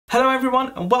Hello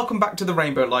everyone and welcome back to the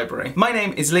Rainbow Library. My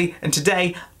name is Lee and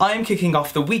today I am kicking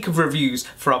off the week of reviews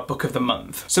for our book of the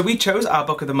month. So we chose our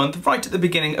book of the month right at the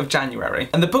beginning of January,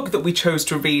 and the book that we chose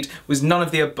to read was None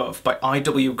of the Above by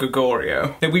I.W.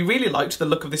 Gregorio. Now we really liked the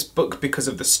look of this book because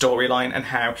of the storyline and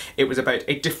how it was about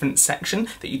a different section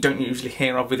that you don't usually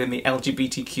hear of within the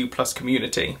LGBTQ+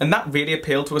 community. And that really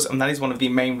appealed to us, and that is one of the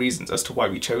main reasons as to why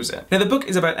we chose it. Now the book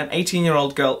is about an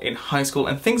 18-year-old girl in high school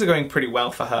and things are going pretty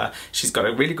well for her. She's got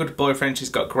a really good boyfriend, she's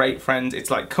got great friends, it's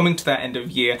like coming to their end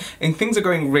of year and things are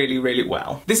going really, really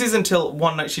well. This is until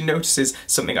one night she notices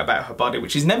something about her body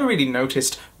which she's never really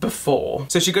noticed before.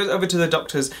 So she goes over to the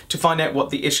doctors to find out what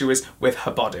the issue is with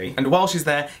her body, and while she's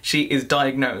there she is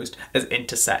diagnosed as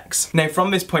intersex. Now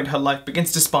from this point her life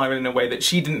begins to spiral in a way that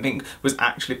she didn't think was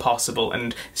actually possible,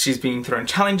 and she's being thrown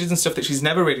challenges and stuff that she's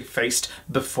never really faced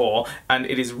before, and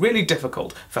it is really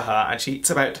difficult for her, and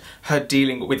it's about her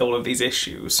dealing with all of these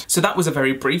issues. So that was a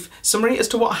very brief summary as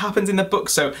to what happens in the book,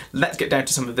 so let's get down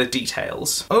to some of the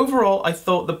details. Overall, I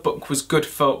thought the book was good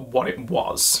for what it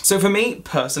was. So for me,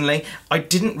 personally, I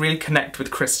didn't really connect with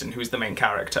Kristen, who's the main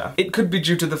character. It could be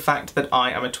due to the fact that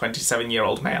I am a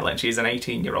 27-year-old male and she's an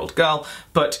 18-year-old girl,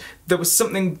 but there was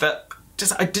something that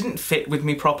just, I didn't fit with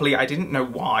me properly. I didn't know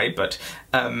why, but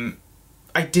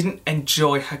I didn't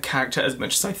enjoy her character as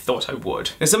much as I thought I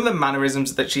would. Now, some of the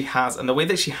mannerisms that she has and the way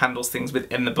that she handles things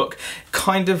within the book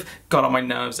kind of got on my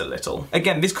nerves a little.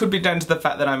 Again, this could be down to the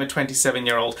fact that I'm a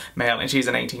 27-year-old male and she's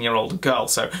an 18-year-old girl,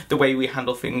 so the way we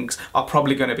handle things are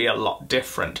probably going to be a lot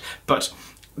different. But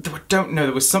I don't know,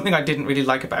 there was something I didn't really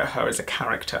like about her as a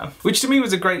character. Which to me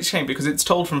was a great shame because it's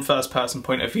told from first person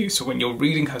point of view, so when you're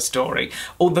reading her story,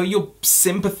 although you're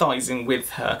sympathising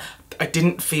with her, I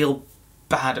didn't feel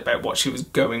bad about what she was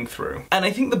going through. And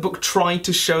I think the book tried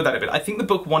to show that a bit. I think the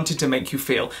book wanted to make you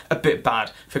feel a bit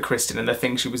bad for Kristen and the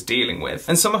things she was dealing with.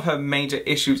 And some of her major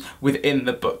issues within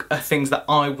the book are things that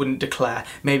I wouldn't declare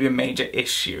maybe a major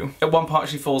issue. At one part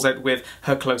she falls out with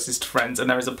her closest friends, and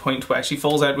there is a point where she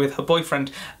falls out with her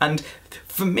boyfriend, and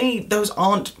for me, those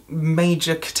aren't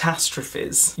major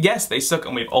catastrophes. Yes, they suck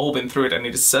and we've all been through it and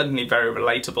it is certainly very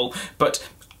relatable, but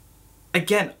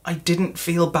again, I didn't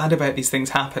feel bad about these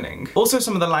things happening. Also,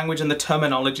 some of the language and the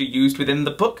terminology used within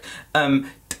the book,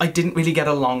 I didn't really get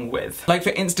along with. Like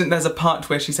for instance, there's a part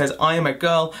where she says, I am a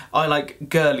girl, I like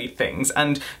girly things.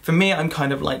 And for me, I'm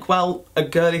kind of like, well, a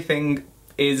girly thing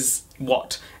is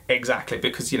what exactly?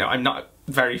 Because, you know, I'm not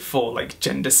very for like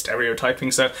gender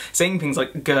stereotyping, so saying things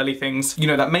like girly things, you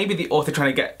know, that may be the author trying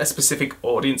to get a specific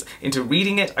audience into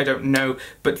reading it, I don't know,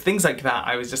 but things like that,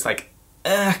 I was just like,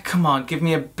 come on, give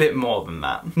me a bit more than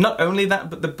that. Not only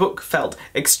that, but the book felt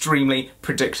extremely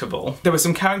predictable. There were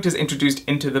some characters introduced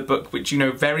into the book which you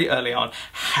know very early on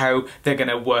how they're going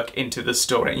to work into the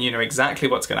story and you know exactly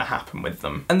what's going to happen with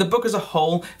them. And the book as a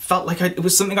whole felt like it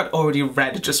was something I'd already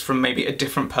read just from maybe a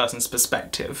different person's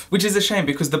perspective. Which is a shame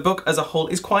because the book as a whole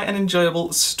is quite an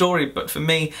enjoyable story, but for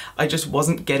me, I just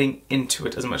wasn't getting into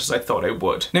it as much as I thought I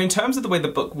would. Now in terms of the way the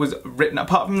book was written,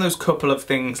 apart from those couple of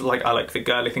things like I like the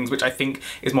girly things, which I think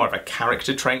is more of a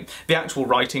character trait, the actual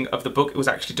writing of the book, it was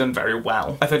actually done very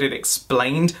well. I thought it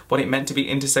explained what it meant to be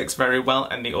intersex very well,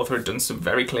 and the author had done some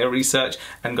very clear research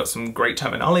and got some great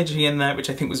terminology in there, which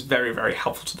I think was very, very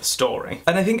helpful to the story.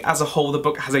 And I think as a whole the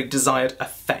book has a desired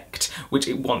effect which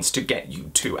it wants to get you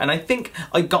to, and I think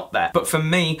I got there, but for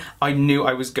me, I knew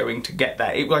I was going to get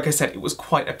there. Like I said, it was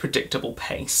quite a predictable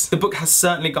pace. The book has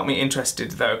certainly got me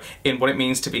interested though in what it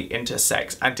means to be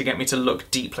intersex and to get me to look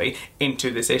deeply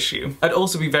into this issue. I'd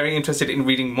also be very interested in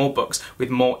reading more books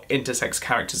with more intersex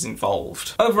characters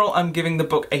involved. Overall, I'm giving the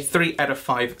book a 3 out of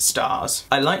 5 stars.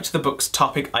 I liked the book's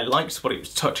topic, I liked what it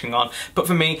was touching on, but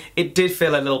for me, it did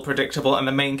feel a little predictable and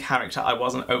the main character I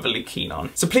wasn't overly keen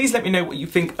on. So please let me know what you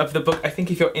think of the book. I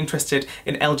think if you're interested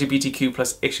in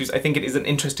LGBTQ+ issues, I think it is an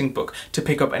interesting book to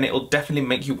pick up and it'll definitely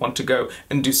make you want to go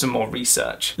and do some more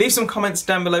research. Leave some comments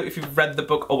down below if you've read the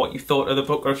book or what you thought of the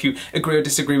book, or if you agree or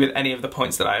disagree with any of the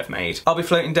points that I have made. I'll be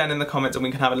floating down in the comments and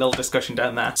we can have a little discussion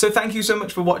down there. So thank you so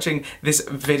much for watching this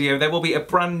video. There will be a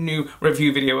brand new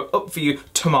review video up for you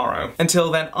tomorrow. Until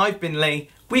then, I've been Lee,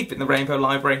 we've been the Rainbow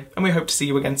Library, and we hope to see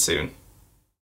you again soon.